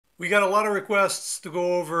We got a lot of requests to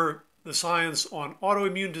go over the science on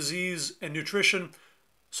autoimmune disease and nutrition,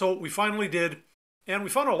 so we finally did, and we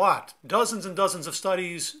found a lot. Dozens and dozens of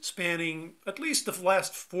studies spanning at least the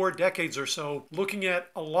last 4 decades or so, looking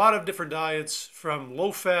at a lot of different diets from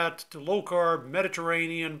low fat to low carb,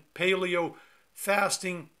 Mediterranean, paleo,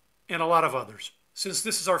 fasting, and a lot of others. Since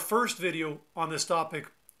this is our first video on this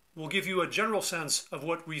topic, we'll give you a general sense of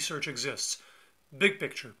what research exists. Big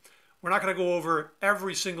picture. We're not going to go over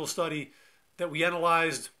every single study that we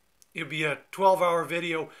analyzed. It'll be a 12-hour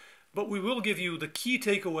video, but we will give you the key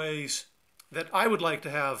takeaways that I would like to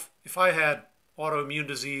have if I had autoimmune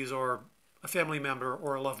disease or a family member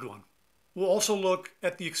or a loved one. We'll also look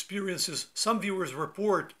at the experiences some viewers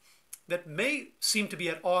report that may seem to be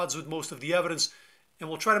at odds with most of the evidence, and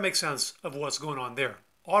we'll try to make sense of what's going on there.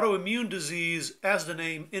 Autoimmune disease, as the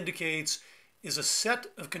name indicates, is a set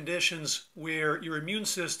of conditions where your immune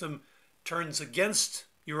system turns against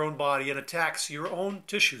your own body and attacks your own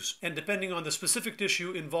tissues. And depending on the specific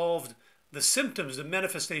tissue involved, the symptoms, the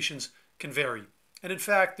manifestations can vary. And in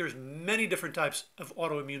fact, there's many different types of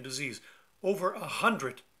autoimmune disease. Over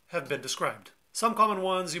 100 have been described. Some common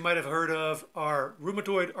ones you might have heard of are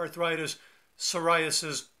rheumatoid arthritis,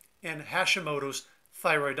 psoriasis, and Hashimoto's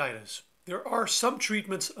thyroiditis. There are some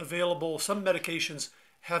treatments available, some medications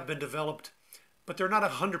have been developed, but they're not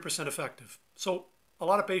 100% effective. So a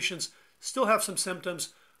lot of patients still have some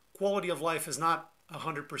symptoms. Quality of life is not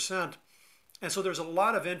 100%. And so there's a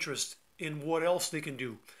lot of interest in what else they can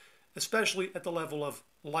do, especially at the level of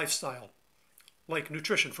lifestyle, like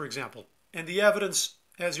nutrition, for example. And the evidence,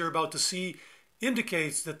 as you're about to see,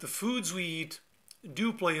 indicates that the foods we eat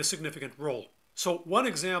do play a significant role. So one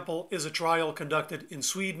example is a trial conducted in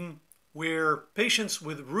Sweden where patients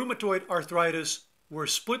with rheumatoid arthritis were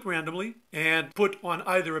split randomly and put on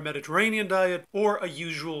either a Mediterranean diet or a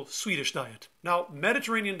usual Swedish diet. Now,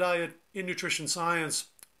 Mediterranean diet in nutrition science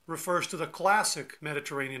refers to the classic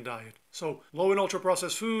Mediterranean diet. So low and ultra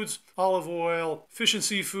processed foods, olive oil, fish and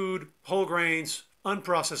seafood, whole grains,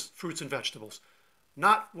 unprocessed fruits and vegetables.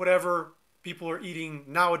 Not whatever people are eating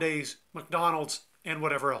nowadays, McDonald's and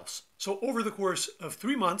whatever else. So over the course of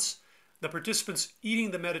 3 months, the participants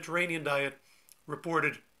eating the Mediterranean diet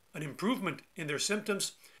reported an improvement in their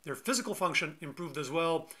symptoms, their physical function improved as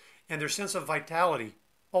well, and their sense of vitality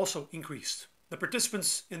also increased. The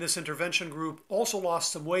participants in this intervention group also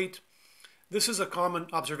lost some weight. This is a common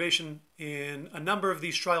observation in a number of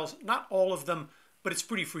these trials, not all of them, but it's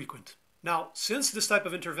pretty frequent. Now, since this type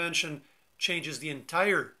of intervention changes the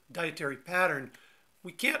entire dietary pattern,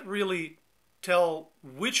 we can't really tell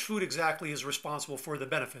which food exactly is responsible for the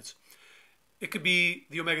benefits. It could be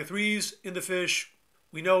the omega-3s in the fish.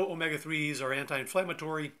 We know omega-3s are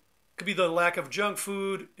anti-inflammatory. It could be the lack of junk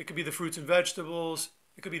food. It could be the fruits and vegetables.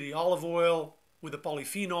 It could be the olive oil with the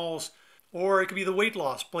polyphenols. Or it could be the weight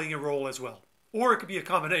loss playing a role as well. Or it could be a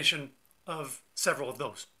combination of several of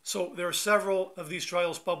those. So there are several of these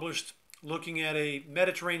trials published looking at a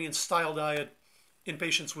Mediterranean-style diet in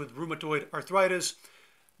patients with rheumatoid arthritis.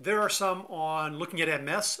 There are some on looking at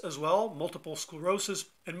MS as well, multiple sclerosis.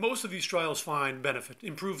 And most of these trials find benefit,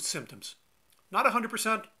 improved symptoms. Not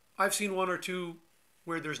 100%. I've seen 1 or 2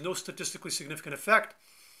 where there's no statistically significant effect,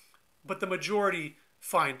 but the majority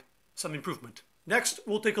find some improvement. Next,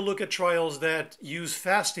 we'll take a look at trials that use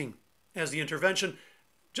fasting as the intervention.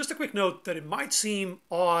 Just a quick note that it might seem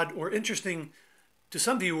odd or interesting to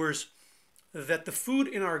some viewers that the food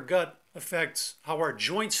in our gut affects how our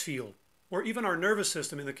joints feel, or even our nervous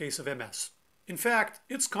system in the case of MS. In fact,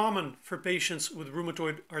 it's common for patients with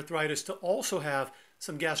rheumatoid arthritis to also have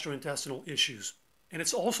some gastrointestinal issues. And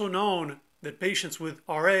it's also known that patients with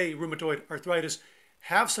RA, rheumatoid arthritis,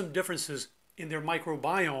 have some differences in their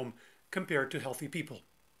microbiome compared to healthy people.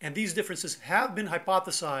 And these differences have been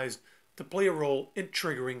hypothesized to play a role in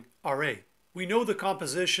triggering RA. We know the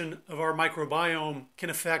composition of our microbiome can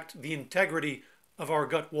affect the integrity of our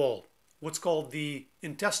gut wall, what's called the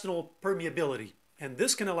intestinal permeability. And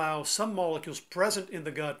this can allow some molecules present in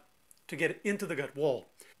the gut to get into the gut wall.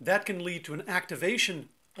 That can lead to an activation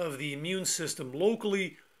of the immune system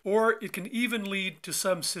locally, or it can even lead to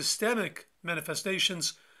some systemic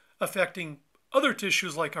manifestations affecting other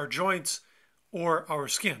tissues like our joints or our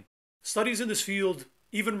skin. Studies in this field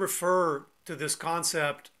even refer to this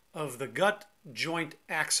concept of the gut-joint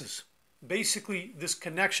axis. Basically, this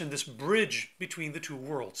connection, this bridge between the two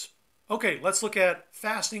worlds. Okay, let's look at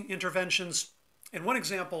fasting interventions. And one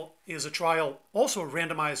example is a trial, also a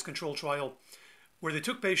randomized control trial, where they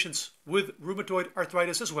took patients with rheumatoid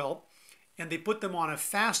arthritis as well, and they put them on a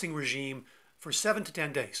fasting regime for 7 to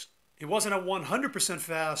 10 days. It wasn't a 100%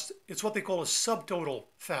 fast, it's what they call a subtotal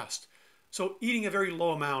fast. So eating a very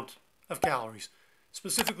low amount of calories,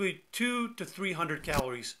 specifically 200 to 300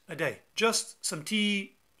 calories a day. Just some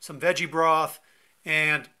tea, some veggie broth,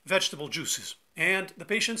 and vegetable juices. And the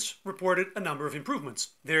patients reported a number of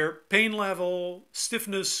improvements. Their pain level,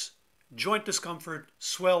 stiffness, joint discomfort,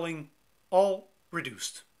 swelling, all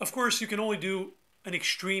reduced. Of course, you can only do an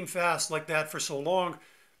extreme fast like that for so long.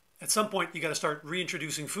 At some point, you got to start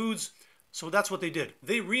reintroducing foods. So that's what they did.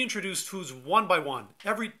 They reintroduced foods one by one.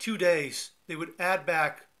 Every 2 days, they would add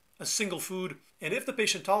back a single food. And if the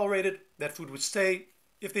patient tolerated, that food would stay.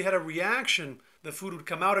 If they had a reaction, the food would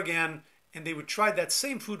come out again, and they would try that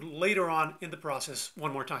same food later on in the process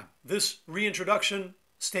one more time. This reintroduction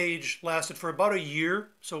stage lasted for about a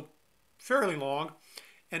year, so fairly long.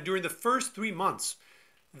 And during the first 3 months,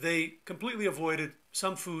 they completely avoided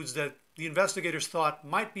some foods that the investigators thought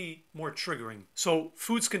might be more triggering. So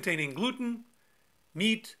foods containing gluten,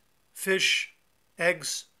 meat, fish,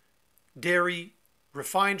 eggs, dairy,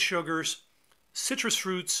 refined sugars, citrus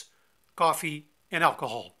fruits, coffee, and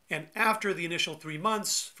alcohol. And after the initial 3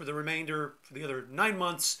 months, for the other 9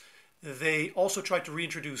 months, they also tried to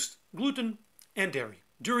reintroduce gluten and dairy.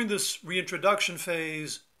 During this reintroduction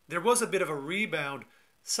phase, there was a bit of a rebound.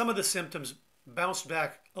 Some of the symptoms bounced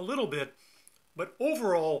back a little bit, but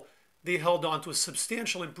overall, they held on to a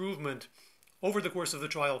substantial improvement over the course of the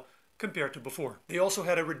trial compared to before. They also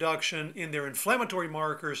had a reduction in their inflammatory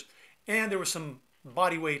markers, and there was some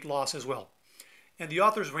body weight loss as well. And the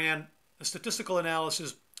authors ran a statistical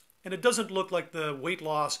analysis, and it doesn't look like the weight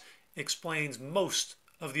loss explains most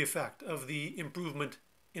of the effect of the improvement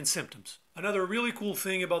in symptoms. Another really cool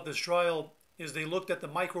thing about this trial is they looked at the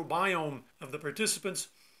microbiome of the participants,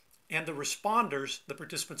 and the responders, the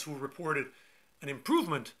participants who reported an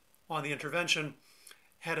improvement on the intervention,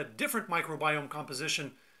 had a different microbiome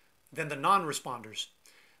composition than the non-responders.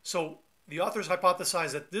 So the authors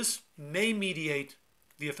hypothesized that this may mediate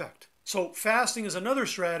the effect. So fasting is another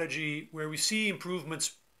strategy where we see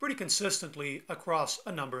improvements pretty consistently across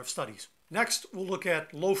a number of studies. Next, we'll look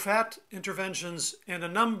at low-fat interventions, and a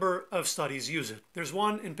number of studies use it. There's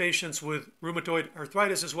one in patients with rheumatoid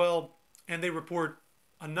arthritis as well, and they report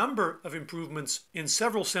a number of improvements in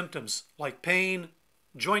several symptoms like pain,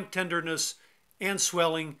 joint tenderness, and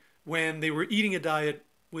swelling when they were eating a diet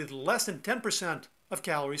with less than 10% of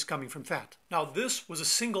calories coming from fat. Now, this was a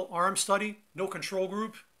single-arm study, no control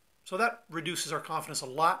group, so that reduces our confidence a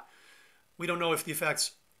lot. We don't know if the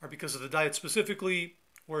effects are because of the diet specifically,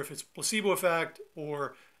 or if it's placebo effect,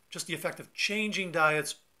 or just the effect of changing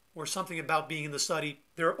diets, or something about being in the study.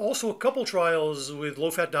 There are also a couple trials with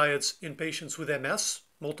low-fat diets in patients with MS,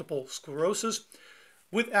 multiple sclerosis,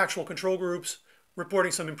 with actual control groups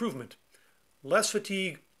reporting some improvement, less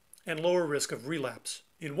fatigue, and lower risk of relapse.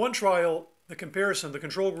 In one trial, the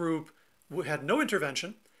control group had no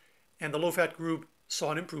intervention, and the low-fat group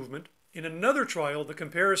saw an improvement. In another trial, the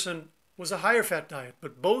comparison was a higher fat diet,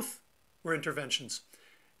 but both were interventions,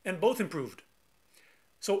 and both improved.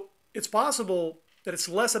 So it's possible that it's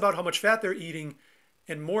less about how much fat they're eating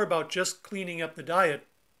and more about just cleaning up the diet,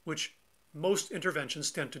 which most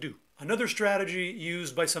interventions tend to do. Another strategy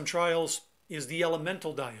used by some trials is the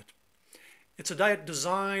elemental diet. It's a diet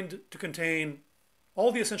designed to contain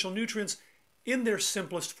all the essential nutrients in their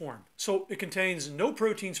simplest form. So it contains no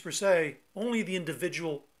proteins per se, only the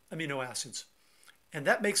individual amino acids. And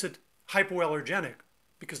that makes it hypoallergenic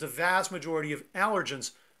because the vast majority of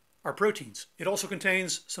allergens are proteins. It also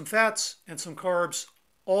contains some fats and some carbs,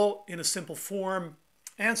 all in a simple form,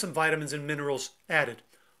 and some vitamins and minerals added.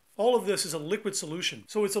 All of this is a liquid solution.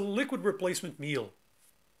 So it's a liquid replacement meal,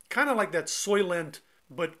 kind of like that Soylent,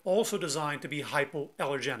 but also designed to be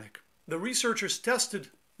hypoallergenic. The researchers tested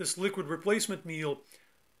this liquid replacement meal,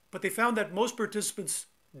 but they found that most participants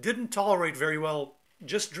didn't tolerate very well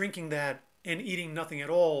just drinking that and eating nothing at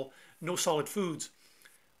all, no solid foods.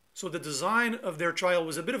 So the design of their trial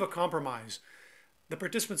was a bit of a compromise. The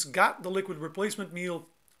participants got the liquid replacement meal,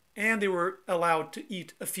 and they were allowed to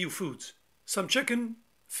eat a few foods: some chicken,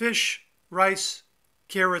 fish, rice,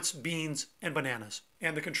 carrots, beans, and bananas.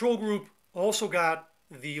 And the control group also got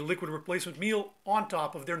the liquid replacement meal on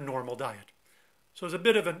top of their normal diet. So it's a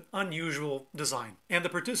bit of an unusual design. And the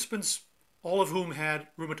participants, all of whom had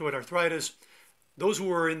rheumatoid arthritis, those who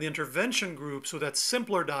were in the intervention group, so that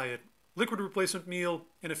simpler diet, liquid replacement meal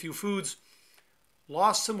and a few foods,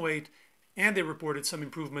 lost some weight, and they reported some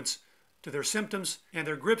improvements to their symptoms, and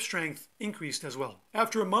their grip strength increased as well.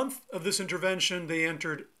 After a month of this intervention, they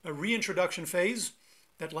entered a reintroduction phase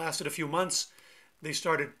that lasted a few months. They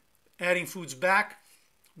started adding foods back,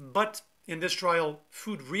 but in this trial,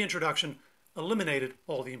 food reintroduction eliminated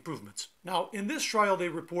all the improvements. Now, in this trial, they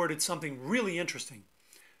reported something really interesting.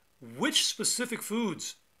 which specific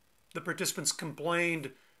foods the participants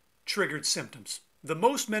complained triggered symptoms. The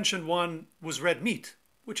most mentioned one was red meat,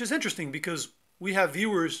 which is interesting because we have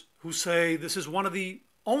viewers who say this is one of the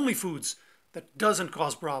only foods that doesn't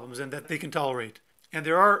cause problems and that they can tolerate. And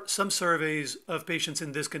there are some surveys of patients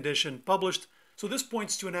in this condition published, so this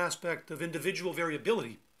points to an aspect of individual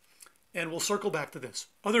variability, and we'll circle back to this.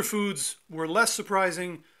 Other foods were less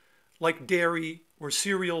surprising, like dairy or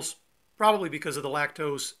cereals, probably because of the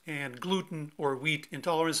lactose and gluten or wheat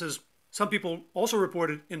intolerances. Some people also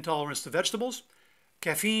reported intolerance to vegetables,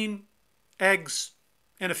 caffeine, eggs,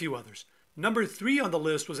 and a few others. Number 3 on the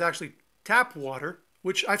list was actually tap water,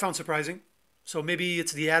 which I found surprising. So maybe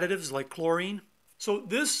it's the additives like chlorine. So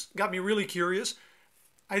this got me really curious.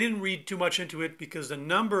 I didn't read too much into it because the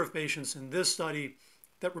number of patients in this study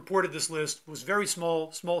that reported this list was very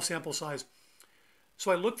small sample size.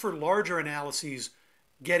 So I looked for larger analyses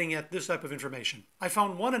getting at this type of information. I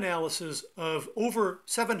found one analysis of over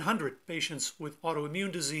 700 patients with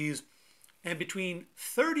autoimmune disease, and between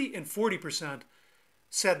 30 and 40%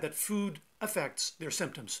 said that food affects their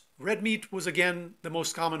symptoms. Red meat was again the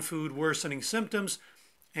most common food worsening symptoms,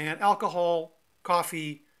 and alcohol,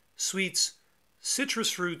 coffee, sweets,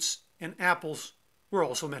 citrus fruits, and apples were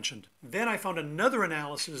also mentioned. Then I found another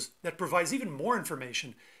analysis that provides even more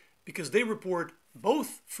information because they report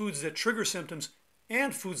both foods that trigger symptoms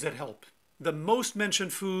and foods that help. The most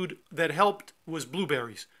mentioned food that helped was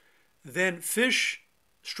blueberries, then fish,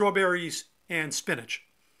 strawberries, and spinach.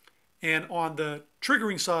 And on the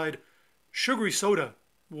triggering side, sugary soda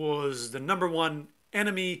was the number one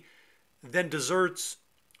enemy, then desserts,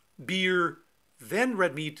 beer, then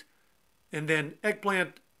red meat, and then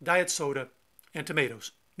eggplant, diet soda, and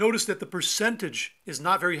tomatoes. Notice that the percentage is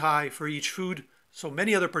not very high for each food, so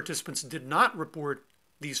many other participants did not report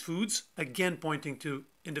these foods, again pointing to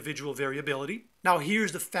individual variability. Now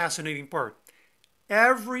here's the fascinating part.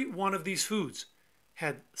 Every one of these foods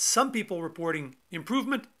had some people reporting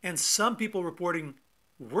improvement and some people reporting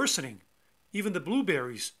worsening. Even the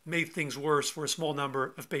blueberries made things worse for a small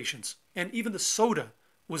number of patients. And even the soda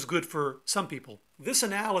was good for some people. This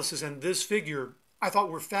analysis and this figure I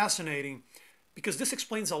thought were fascinating because this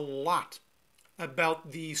explains a lot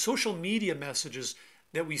about the social media messages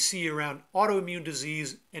that we see around autoimmune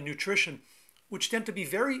disease and nutrition, which tend to be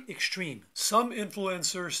very extreme. Some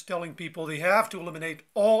influencers telling people they have to eliminate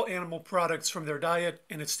all animal products from their diet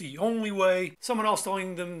and it's the only way. Someone else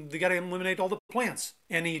telling them they got to eliminate all the plants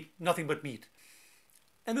and eat nothing but meat.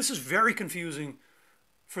 And this is very confusing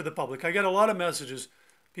for the public. I get a lot of messages,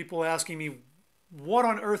 people asking me, what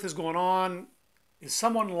on earth is going on? Is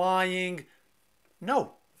someone lying?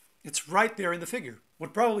 No, it's right there in the figure.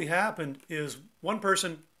 What probably happened is one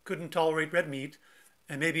person couldn't tolerate red meat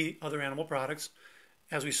and maybe other animal products.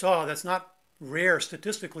 As we saw, that's not rare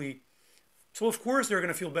statistically. So of course they're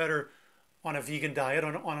going to feel better on a vegan diet,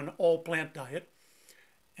 on an all-plant diet.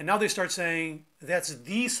 And now they start saying that's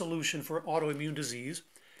the solution for autoimmune disease.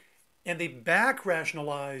 And they back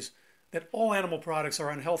rationalize that all animal products are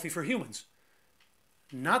unhealthy for humans.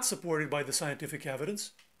 Not supported by the scientific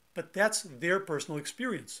evidence, but that's their personal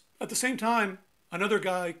experience. At the same time, another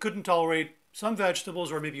guy couldn't tolerate some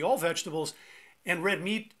vegetables or maybe all vegetables, and red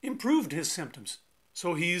meat improved his symptoms.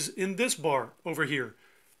 So he's in this bar over here.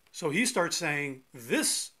 So he starts saying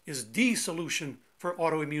this is the solution for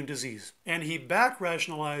autoimmune disease. And he back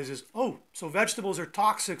rationalizes, oh, so vegetables are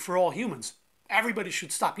toxic for all humans. Everybody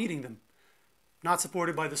should stop eating them. Not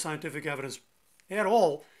supported by the scientific evidence at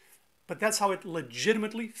all, but that's how it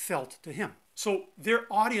legitimately felt to him. So their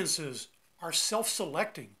audiences are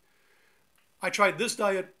self-selecting. I tried this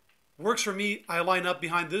diet, works for me, I line up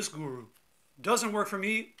behind this guru. Doesn't work for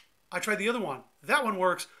me, I try the other one. That one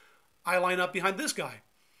works, I line up behind this guy.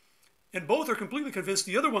 And both are completely convinced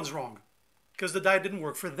the other one's wrong because the diet didn't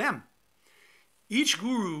work for them. Each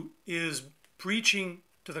guru is preaching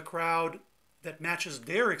to the crowd that matches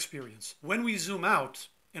their experience. When we zoom out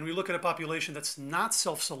and we look at a population that's not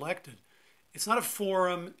self-selected, it's not a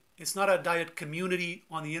forum, it's not a diet community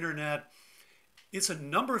on the internet, it's a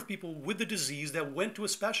number of people with the disease that went to a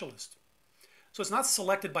specialist. So it's not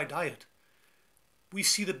selected by diet. We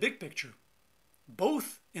see the big picture.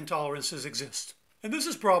 Both intolerances exist. And this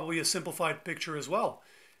is probably a simplified picture as well.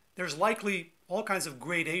 There's likely all kinds of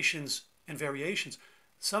gradations and variations.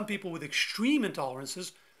 Some people with extreme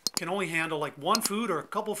intolerances can only handle like one food or a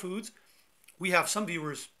couple foods. We have some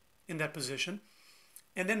viewers in that position.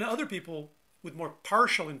 And then other people with more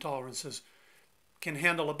partial intolerances can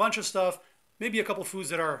handle a bunch of stuff, maybe a couple foods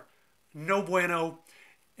that are no bueno,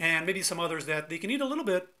 and maybe some others that they can eat a little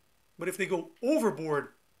bit, but if they go overboard,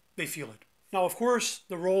 they feel it. Now, of course,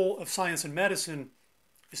 the role of science and medicine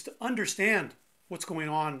is to understand what's going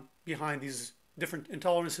on behind these different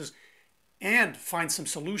intolerances and find some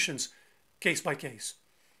solutions case by case.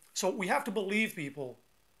 So we have to believe people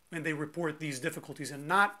when they report these difficulties and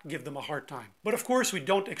not give them a hard time. But of course, we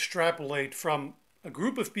don't extrapolate from a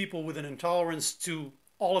group of people with an intolerance to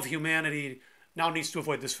all of humanity now needs to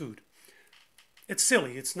avoid this food. It's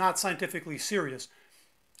silly. It's not scientifically serious.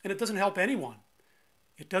 And it doesn't help anyone.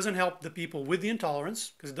 It doesn't help the people with the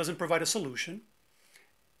intolerance because it doesn't provide a solution.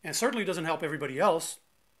 And certainly doesn't help everybody else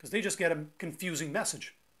because they just get a confusing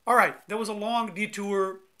message. All right, that was a long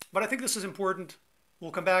detour, but I think this is important.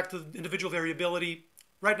 We'll come back to individual variability.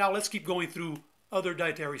 Right now, let's keep going through other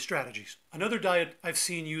dietary strategies. Another diet I've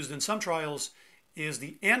seen used in some trials is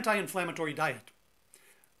the anti-inflammatory diet.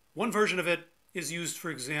 One version of it is used, for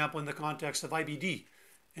example, in the context of IBD,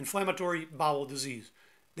 inflammatory bowel disease.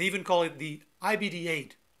 They even call it the IBD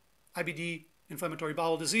aid. IBD, inflammatory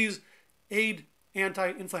bowel disease, aid,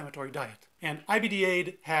 anti-inflammatory diet. And IBD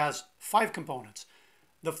aid has 5 components.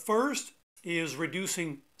 The first is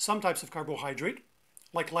reducing some types of carbohydrate,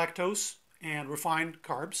 like lactose and refined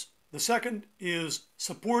carbs. The second is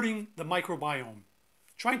supporting the microbiome,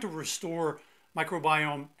 trying to restore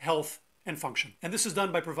microbiome health and function. And this is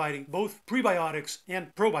done by providing both prebiotics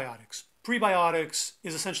and probiotics. Prebiotics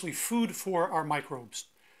is essentially food for our microbes.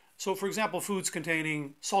 So for example, foods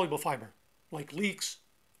containing soluble fiber, like leeks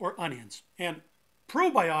or onions. And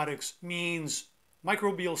probiotics means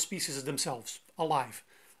microbial species themselves, alive.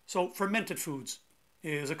 So fermented foods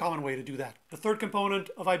is a common way to do that. The third component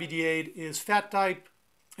of IBD aid is fat type,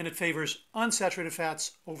 and it favors unsaturated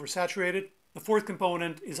fats over saturated. The fourth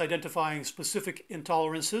component is identifying specific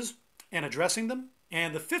intolerances and addressing them.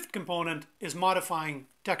 And the fifth component is modifying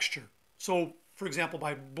texture. So, for example,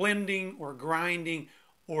 by blending or grinding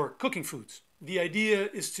or cooking foods. The idea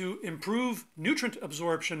is to improve nutrient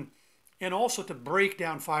absorption and also to break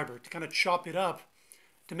down fiber, to kind of chop it up,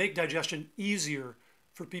 to make digestion easier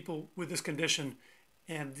for people with this condition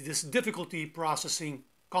and this difficulty processing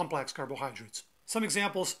complex carbohydrates. Some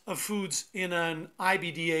examples of foods in an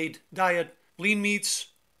IBD aid diet: lean meats,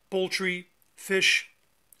 poultry, fish,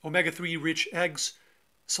 omega-3 rich eggs,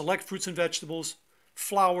 select fruits and vegetables,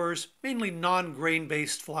 flours, mainly non-grain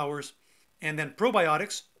based flours, and then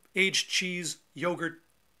probiotics, aged cheese, yogurt,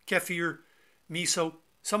 kefir, miso,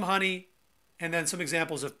 some honey, and then some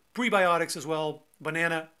examples of prebiotics as well: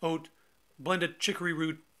 banana, oat, blended chicory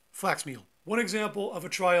root, flax meal. One example of a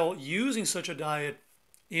trial using such a diet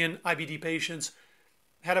in IBD patients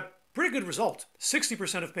had a pretty good result.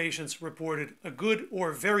 60% of patients reported a good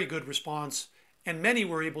or very good response, and many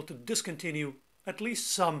were able to discontinue at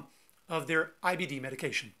least some of their IBD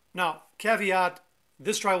medication. Now, caveat,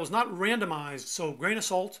 this trial was not randomized, so grain of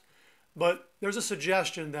salt, but there's a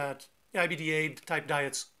suggestion that IBD aid type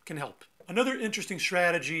diets can help. Another interesting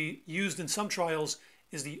strategy used in some trials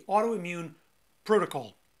is the Autoimmune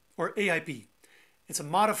protocol, or AIP. It's a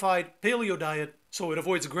modified paleo diet, so it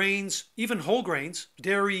avoids grains, even whole grains,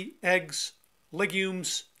 dairy, eggs,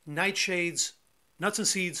 legumes, nightshades, nuts and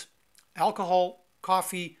seeds, alcohol,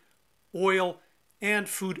 coffee, oil, and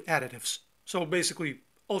food additives. So basically,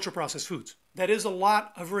 ultra-processed foods. That is a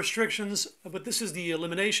lot of restrictions, but this is the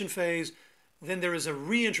elimination phase. Then there is a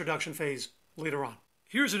reintroduction phase later on.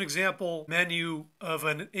 Here's an example menu of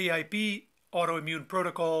an AIP, autoimmune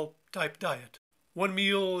protocol type diet. One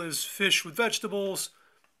meal is fish with vegetables,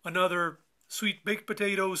 another sweet baked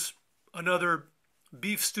potatoes, another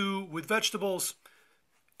beef stew with vegetables,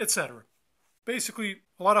 etc. Basically,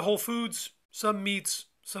 a lot of whole foods, some meats,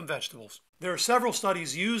 some vegetables. There are several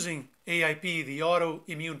studies using AIP, the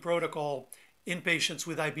autoimmune protocol, in patients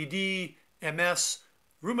with IBD, MS,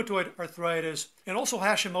 rheumatoid arthritis, and also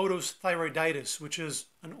Hashimoto's thyroiditis, which is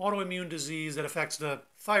an autoimmune disease that affects the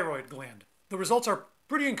thyroid gland. The results are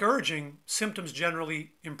pretty encouraging. Symptoms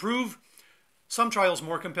generally improve. Some trials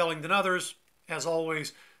more compelling than others. As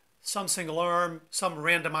always, some single arm, some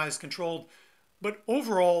randomized controlled, but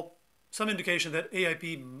overall, some indication that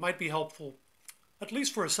AIP might be helpful, at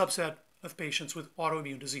least for a subset of patients with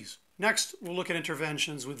autoimmune disease. Next, we'll look at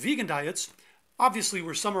interventions with vegan diets. Obviously,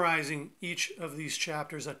 we're summarizing each of these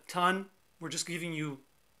chapters a ton. We're just giving you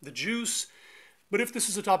the juice. But if this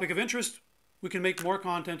is a topic of interest, we can make more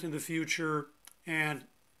content in the future and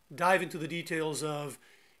dive into the details of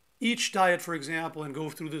each diet, for example, and go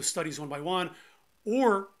through the studies one by one,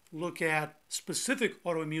 or look at specific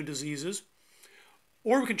autoimmune diseases,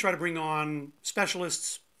 or we can try to bring on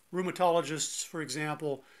specialists, rheumatologists, for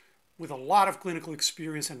example, with a lot of clinical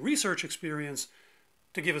experience and research experience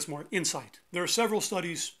to give us more insight. There are several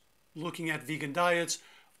studies looking at vegan diets,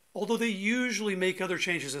 although they usually make other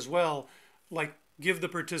changes as well, like give the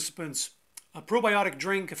participants a probiotic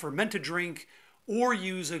drink, a fermented drink, or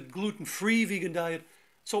use a gluten-free vegan diet.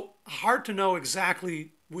 So hard to know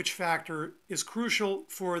exactly which factor is crucial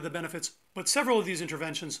for the benefits, but several of these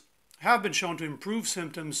interventions have been shown to improve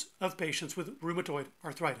symptoms of patients with rheumatoid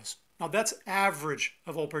arthritis. Now that's average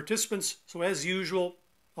of all participants, so as usual,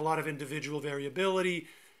 a lot of individual variability.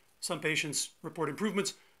 Some patients report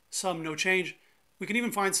improvements, some no change. We can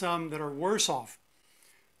even find some that are worse off.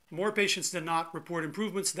 More patients did not report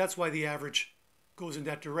improvements. That's why the average goes in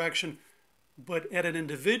that direction. But at an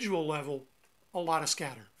individual level, a lot of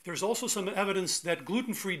scatter. There's also some evidence that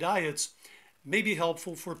gluten-free diets may be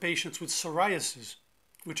helpful for patients with psoriasis,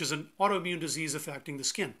 which is an autoimmune disease affecting the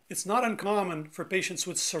skin. It's not uncommon for patients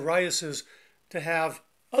with psoriasis to have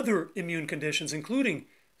other immune conditions, including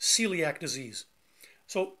celiac disease.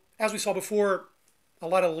 So, as we saw before, a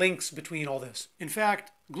lot of links between all this. In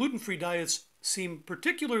fact, gluten-free diets seem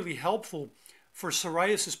particularly helpful for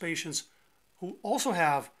psoriasis patients who also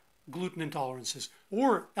have gluten intolerances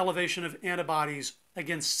or elevation of antibodies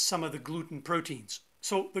against some of the gluten proteins.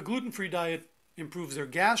 So the gluten-free diet improves their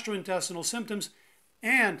gastrointestinal symptoms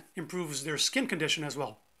and improves their skin condition as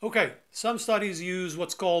well. Okay, some studies use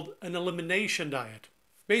what's called an elimination diet.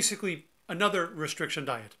 Basically, another restriction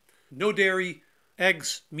diet. No dairy,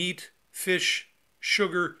 eggs, meat, fish,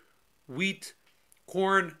 sugar, wheat,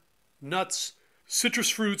 corn, nuts, citrus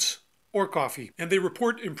fruits, or coffee. And they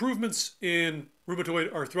report improvements in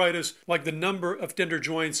rheumatoid arthritis, like the number of tender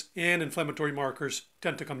joints and inflammatory markers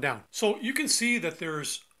tend to come down. So you can see that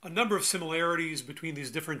there's a number of similarities between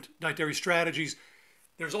these different dietary strategies.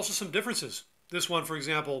 There's also some differences. This one, for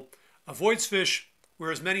example, avoids fish,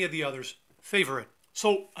 whereas many of the others favor it.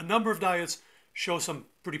 So a number of diets show some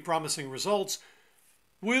pretty promising results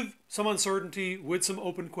with some uncertainty, with some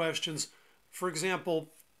open questions. For example,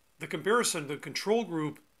 the comparison, the control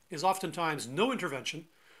group, is oftentimes no intervention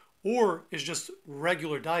or is just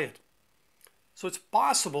regular diet. So it's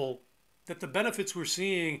possible that the benefits we're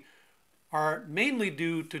seeing are mainly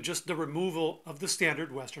due to just the removal of the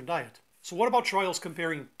standard Western diet. So what about trials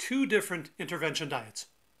comparing two different intervention diets?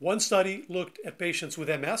 One study looked at patients with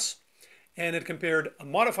MS, and it compared a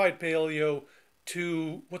modified paleo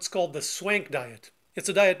to what's called the SWANK diet. It's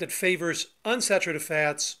a diet that favors unsaturated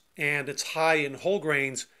fats, and it's high in whole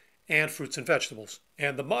grains and fruits and vegetables.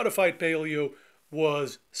 And the modified paleo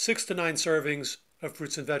was 6 to 9 servings of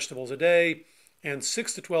fruits and vegetables a day and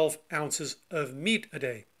 6 to 12 ounces of meat a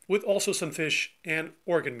day, with also some fish and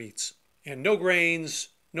organ meats. And no grains,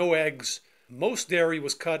 no eggs, most dairy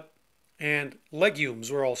was cut, and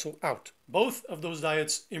legumes were also out. Both of those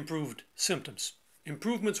diets improved symptoms.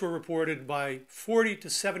 Improvements were reported by 40 to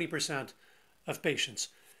 70% of patients.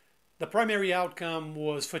 The primary outcome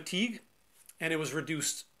was fatigue, and it was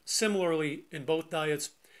reduced similarly in both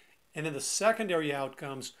diets. And then the secondary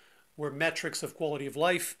outcomes were metrics of quality of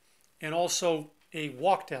life and also a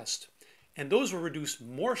walk test. And those were reduced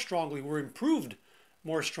more strongly, were improved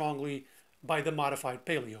more strongly by the modified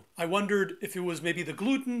paleo. I wondered if it was maybe the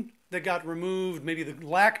gluten that got removed, maybe the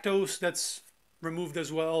lactose that's removed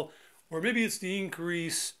as well, or maybe it's the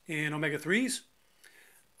increase in omega-3s.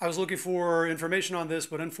 I was looking for information on this,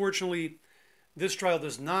 but unfortunately, this trial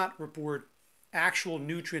does not report actual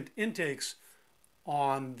nutrient intakes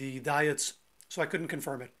on the diets, so I couldn't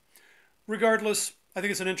confirm it. Regardless, I think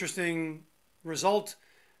it's an interesting result.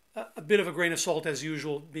 A bit of a grain of salt as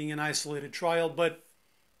usual, being an isolated trial, but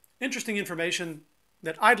interesting information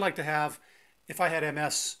that I'd like to have if I had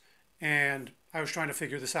MS and I was trying to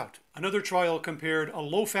figure this out. Another trial compared a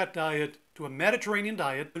low-fat diet to a Mediterranean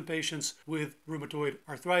diet in patients with rheumatoid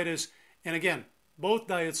arthritis. And again, both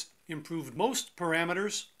diets improved most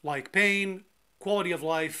parameters like pain, quality of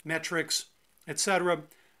life, metrics, etc.,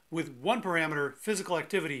 with one parameter, physical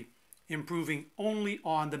activity, improving only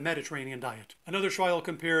on the Mediterranean diet. Another trial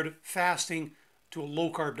compared fasting to a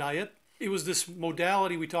low-carb diet. It was this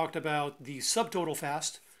modality we talked about, the subtotal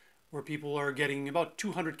fast, where people are getting about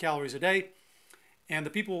 200 calories a day. And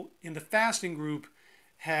the people in the fasting group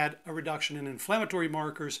had a reduction in inflammatory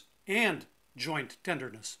markers and joint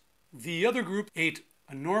tenderness. The other group ate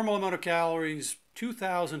a normal amount of calories,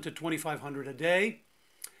 2,000 to 2,500 a day,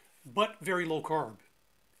 but very low carb.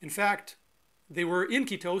 In fact, they were in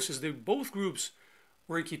ketosis. Both groups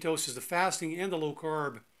were in ketosis, the fasting and the low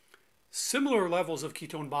carb, similar levels of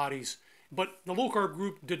ketone bodies, but the low carb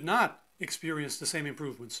group did not experience the same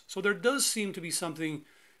improvements. So there does seem to be something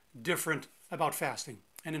different about fasting.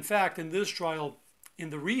 And in fact, in this trial, in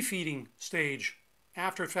the refeeding stage,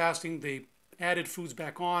 after fasting, they added foods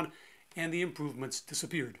back on and the improvements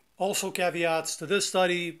disappeared. Also caveats to this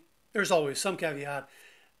study, there's always some caveat.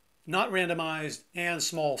 not randomized, and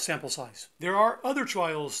small sample size. There are other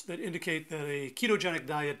trials that indicate that a ketogenic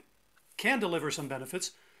diet can deliver some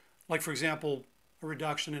benefits, like for example, a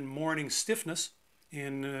reduction in morning stiffness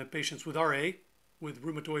in patients with RA, with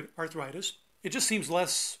rheumatoid arthritis. It just seems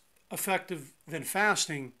less effective than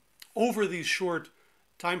fasting over these short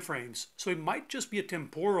time frames. So it might just be a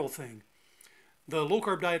temporal thing. The low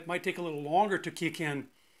carb diet might take a little longer to kick in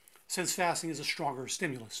since fasting is a stronger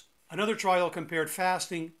stimulus. Another trial compared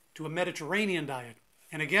fasting to a Mediterranean diet.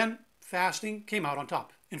 And again, fasting came out on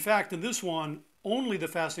top. In fact, in this one, only the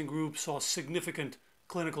fasting group saw significant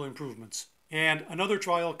clinical improvements. And another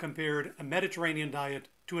trial compared a Mediterranean diet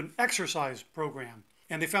to an exercise program.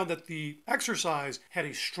 And they found that the exercise had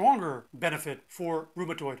a stronger benefit for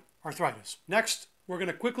rheumatoid arthritis. Next, we're going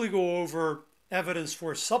to quickly go over evidence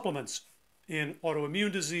for supplements in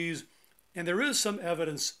autoimmune disease. And there is some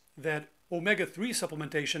evidence that omega-3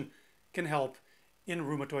 supplementation can help in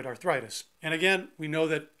rheumatoid arthritis. And again, we know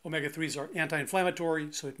that omega-3s are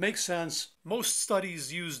anti-inflammatory, so it makes sense. Most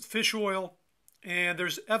studies used fish oil, and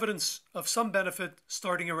there's evidence of some benefit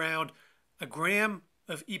starting around a gram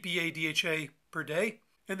of EPA DHA per day,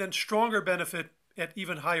 and then stronger benefit at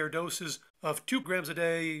even higher doses of 2 grams a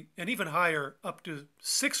day, and even higher up to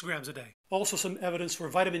 6 grams a day. Also some evidence for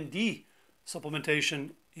vitamin D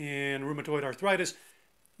supplementation in rheumatoid arthritis,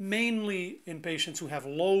 mainly in patients who have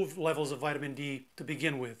low levels of vitamin D to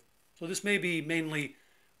begin with. So this may be mainly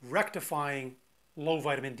rectifying low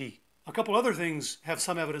vitamin D. A couple other things have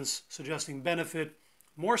some evidence suggesting benefit,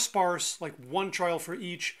 more sparse, like 1 trial for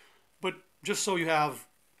each, but just so you have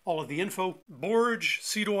all of the info. Borage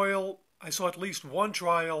seed oil, I saw at least 1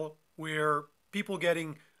 trial where people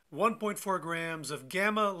getting 1.4 grams of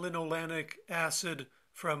gamma-linolenic acid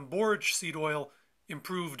from borage seed oil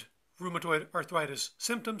improved rheumatoid arthritis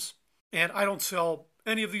symptoms. And I don't sell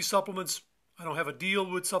any of these supplements. I don't have a deal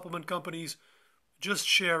with supplement companies, just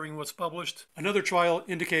sharing what's published. Another trial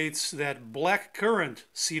indicates that black currant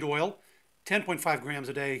seed oil, 10.5 grams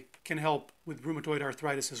a day, can help with rheumatoid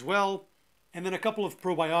arthritis as well. And then a couple of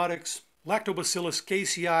probiotics, Lactobacillus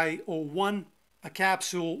KCI 01, a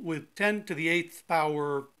capsule with 10 to the 8th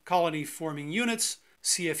power colony forming units,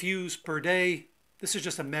 CFUs per day. This is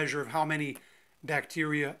just a measure of how many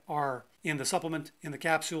bacteria are in the supplement, in the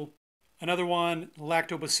capsule. Another one,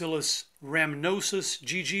 Lactobacillus rhamnosus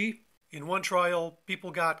GG. In 1 trial,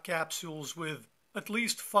 people got capsules with at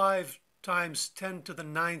least 5 times 10 to the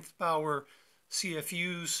 9th power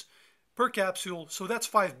CFUs per capsule. So that's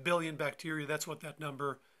 5 billion bacteria. That's what that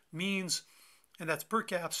number means. And that's per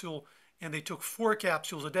capsule. And they took 4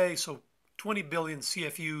 capsules a day, so 20 billion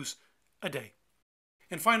CFUs a day.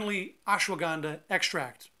 And finally, ashwagandha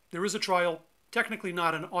extract. There is a trial, technically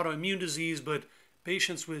not an autoimmune disease, but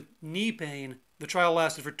patients with knee pain. The trial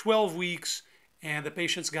lasted for 12 weeks, and the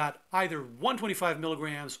patients got either 125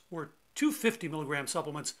 milligrams or 250 milligram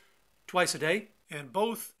supplements twice a day, and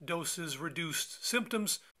both doses reduced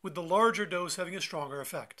symptoms, with the larger dose having a stronger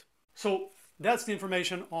effect. So that's the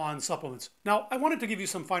information on supplements. Now, I wanted to give you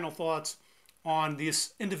some final thoughts on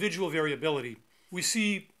this individual variability. We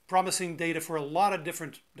see promising data for a lot of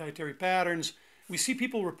different dietary patterns. We see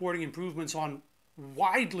people reporting improvements on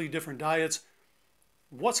widely different diets.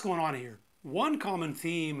 What's going on here? One common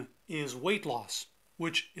theme is weight loss,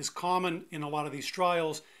 which is common in a lot of these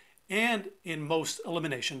trials and in most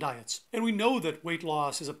elimination diets. And we know that weight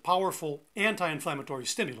loss is a powerful anti-inflammatory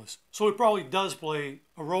stimulus. So it probably does play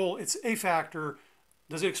a role. It's a factor.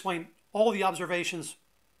 Does it explain all the observations?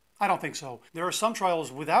 I don't think so. There are some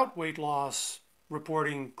trials without weight loss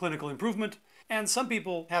reporting clinical improvement, and some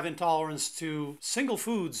people have intolerance to single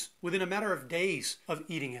foods within a matter of days of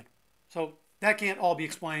eating it. So that can't all be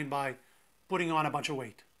explained by putting on a bunch of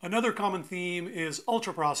weight. Another common theme is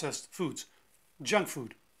ultra-processed foods, junk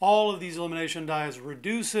food. All of these elimination diets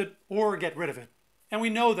reduce it or get rid of it. And we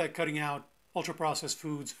know that cutting out ultra-processed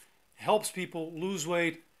foods helps people lose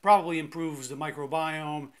weight, probably improves the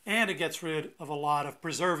microbiome, and it gets rid of a lot of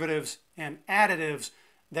preservatives and additives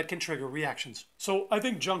that can trigger reactions. So I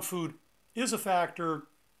think junk food is a factor.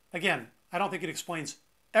 Again, I don't think it explains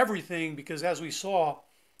everything because, as we saw,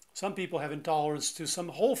 some people have intolerance to some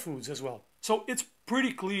whole foods as well. So it's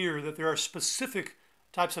pretty clear that there are specific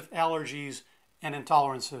types of allergies and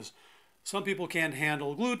intolerances. Some people can't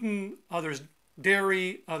handle gluten, others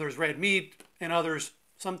dairy, others red meat, and others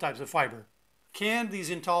some types of fiber. Can these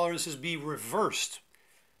intolerances be reversed?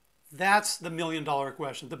 That's the million-dollar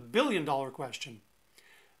question, the billion-dollar question.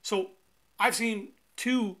 So I've seen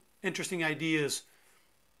 2 interesting ideas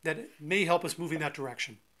that may help us move in that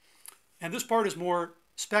direction. And this part is more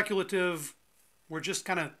speculative. We're just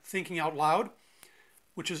kind of thinking out loud,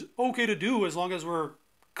 which is okay to do as long as we're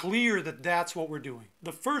clear that that's what we're doing.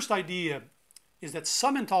 The first idea is that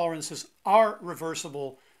some intolerances are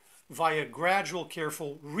reversible via gradual,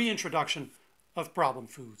 careful reintroduction of problem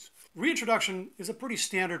foods. Reintroduction is a pretty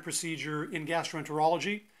standard procedure in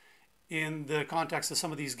gastroenterology in the context of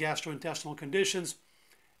some of these gastrointestinal conditions,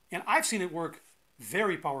 and I've seen it work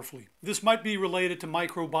very powerfully. This might be related to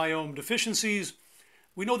microbiome deficiencies.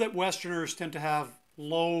 We know that Westerners tend to have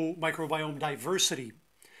low microbiome diversity,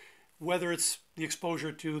 whether it's the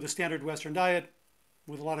exposure to the standard Western diet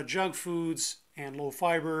with a lot of junk foods and low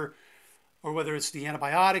fiber, or whether it's the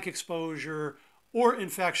antibiotic exposure or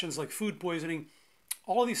infections like food poisoning.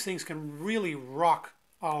 All of these things can really rock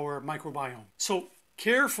our microbiome. So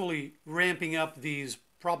carefully ramping up these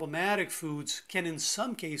problematic foods can in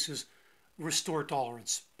some cases restore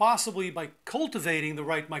tolerance, possibly by cultivating the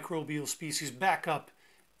right microbial species back up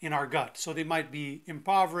in our gut. So they might be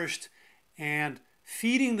impoverished, and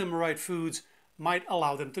feeding them the right foods might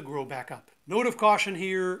allow them to grow back up. Note of caution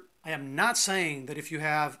here, I am not saying that if you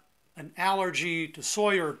have an allergy to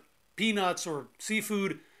soy or peanuts or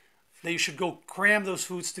seafood, that you should go cram those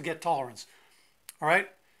foods to get tolerance. All right?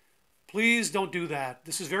 Please don't do that.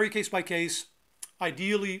 This is very case by case.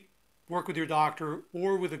 Ideally, work with your doctor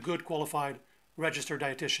or with a good qualified registered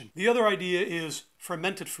dietitian. The other idea is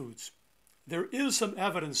fermented foods. There is some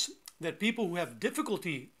evidence that people who have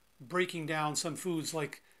difficulty breaking down some foods,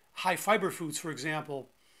 like high fiber foods, for example,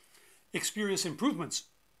 experience improvements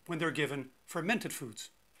when they're given fermented foods.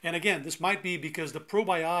 And again, this might be because the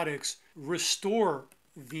probiotics restore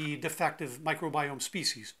the defective microbiome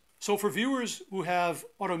species. So for viewers who have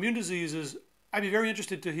autoimmune diseases, I'd be very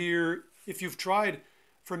interested to hear if you've tried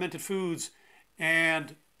fermented foods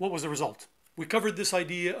and what was the result. We covered this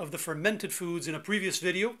idea of the fermented foods in a previous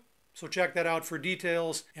video, so check that out for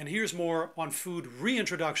details. And here's more on food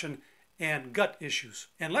reintroduction and gut issues.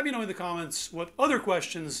 And let me know in the comments what other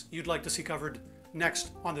questions you'd like to see covered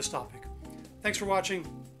next on this topic. Thanks for watching.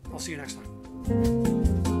 I'll see you next time.